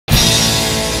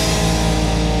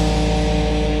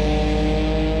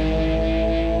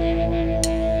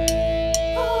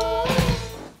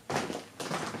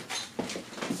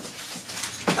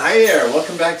Hi there,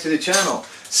 welcome back to the channel.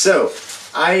 So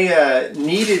I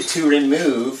needed to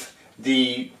remove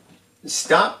the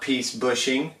stop piece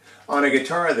bushing on a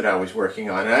guitar that I was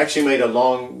working on. I actually made a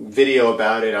long video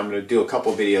about it. I'm going to do a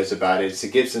couple videos about it. It's a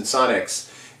Gibson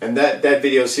Sonex, and that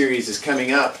video series is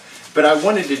coming up. But I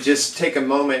wanted to just take a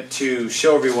moment to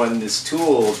show everyone this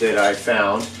tool that I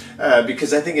found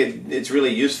because I think it's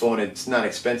really useful and it's not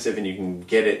expensive, and you can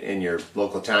get it in your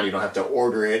local town. You don't have to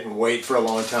order it and wait for a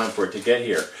long time for it to get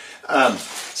here.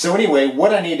 So anyway,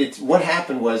 what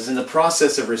happened was, in the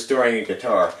process of restoring a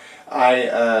guitar,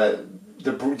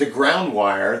 the ground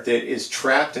wire that is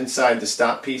trapped inside the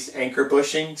stop piece anchor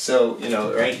bushing, so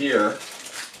right here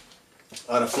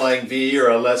on a Flying V or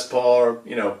a Les Paul,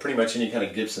 or pretty much any kind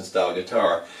of Gibson style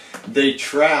guitar, they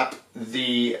trap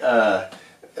the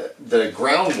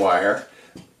ground wire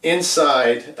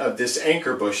inside of this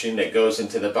anchor bushing that goes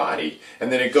into the body,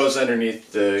 and then it goes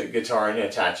underneath the guitar and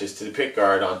attaches to the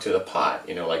pickguard onto the pot,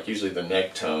 like usually the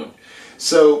neck tone.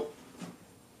 So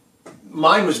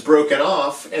mine was broken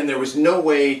off, and there was no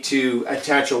way to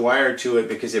attach a wire to it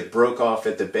because it broke off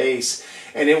at the base,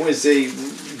 and it was a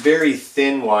very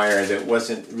thin wire that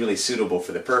wasn't really suitable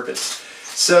for the purpose.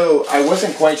 So I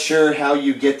wasn't quite sure how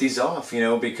you get these off,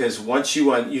 because once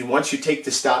you take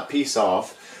the stop piece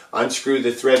off, unscrew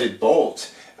the threaded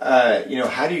bolt, how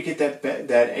do you get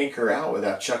that anchor out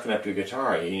without chucking up your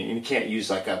guitar? You can't use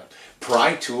like a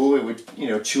pry tool. It would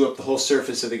chew up the whole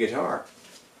surface of the guitar.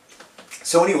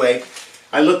 So anyway,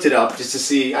 I looked it up just to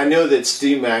see. I know that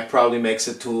StewMac probably makes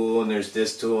a tool, and there's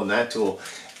this tool and that tool,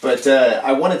 but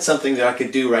I wanted something that I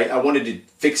could do right. I wanted to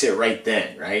fix it right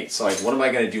then, right? So like, what am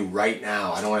I going to do right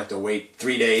now? I don't want to have to wait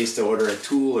 3 days to order a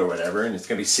tool or whatever, and it's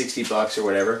going to be 60 bucks or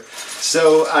whatever.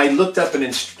 So I looked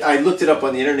it up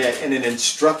on the internet, and an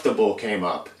Instructable came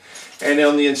up. And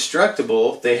on the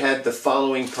Instructable, they had the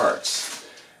following parts.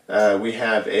 We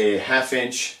have a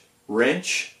 1/2-inch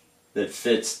wrench that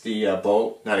fits the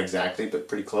bolt, not exactly, but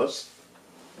pretty close.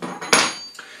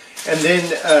 And then,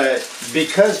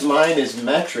 because mine is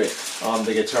metric on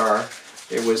the guitar,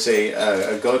 it was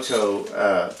a Goto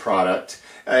product.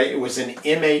 It was an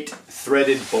M8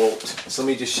 threaded bolt. So let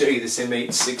me just show you this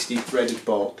M860 threaded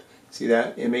bolt. See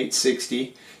that?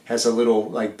 M860 has a little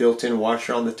like built-in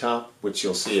washer on the top, which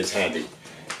you'll see is handy.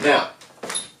 Now,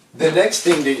 the next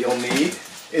thing that you'll need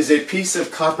is a piece of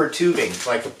copper tubing,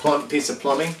 like a piece of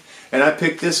plumbing. And I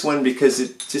picked this one because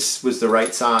it just was the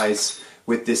right size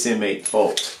with this M8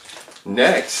 bolt.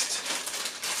 Next,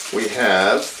 we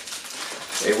have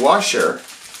a washer.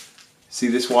 See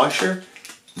this washer?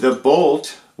 The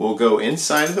bolt will go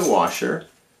inside of the washer,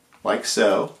 like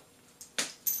so.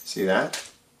 See that?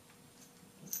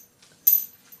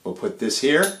 We'll put this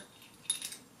here.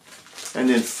 And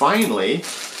then finally,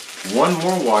 one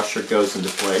more washer goes into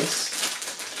place.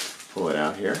 Pull it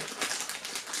out here.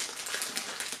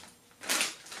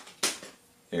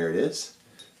 There it is.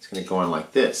 It's going to go on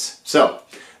like this. So,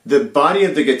 the body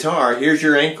of the guitar, here's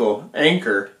your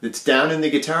anchor that's down in the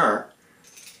guitar.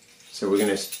 So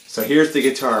here's the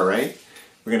guitar, right?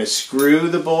 We're going to screw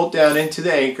the bolt down into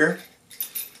the anchor.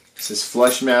 This is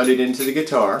flush mounted into the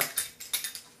guitar.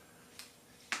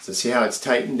 So see how it's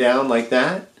tightened down like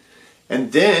that?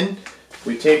 And then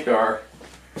we take our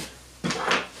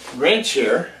wrench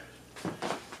here,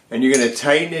 and you're going to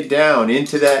tighten it down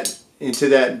into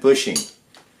that bushing.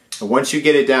 And once you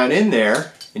get it down in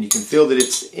there, and you can feel that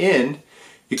it's in,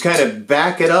 you kind of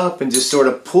back it up and just sort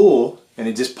of pull, and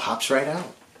it just pops right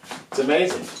out. It's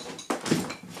amazing.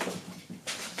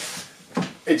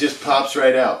 It just pops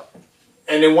right out.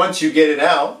 And then once you get it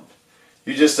out,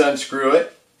 you just unscrew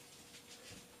it,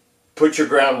 put your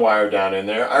ground wire down in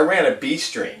there. I ran a B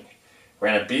string.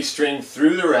 Ran a B string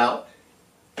through the route,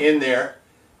 in there,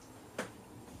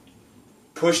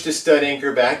 pushed the stud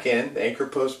anchor back in, the anchor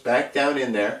post back down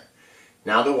in there.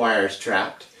 Now the wire is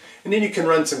trapped, and then you can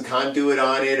run some conduit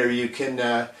on it, or you can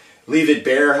leave it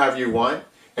bare however you want.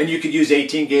 And you could use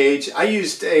 18 gauge. I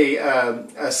used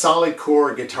a solid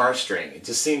core guitar string. It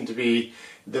just seemed to be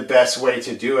the best way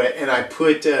to do it, and I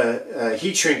put a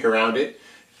heat shrink around it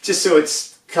just so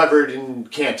it's covered and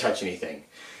can't touch anything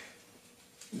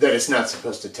that it's not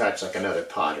supposed to touch, like another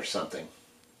pot or something.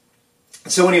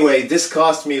 So anyway, this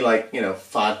cost me like,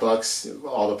 $5,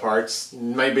 all the parts.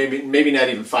 Maybe not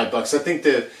even $5. I think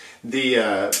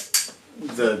the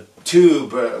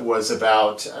tube was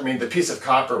about, the piece of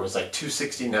copper was like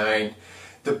 $2.69.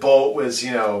 The bolt was,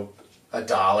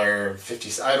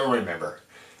 $1.50. I don't remember.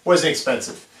 It wasn't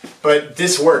expensive. But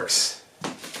this works.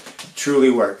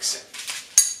 Truly works.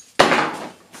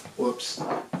 Whoops.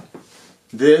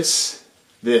 This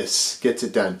gets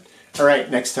it done. All right,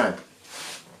 next time.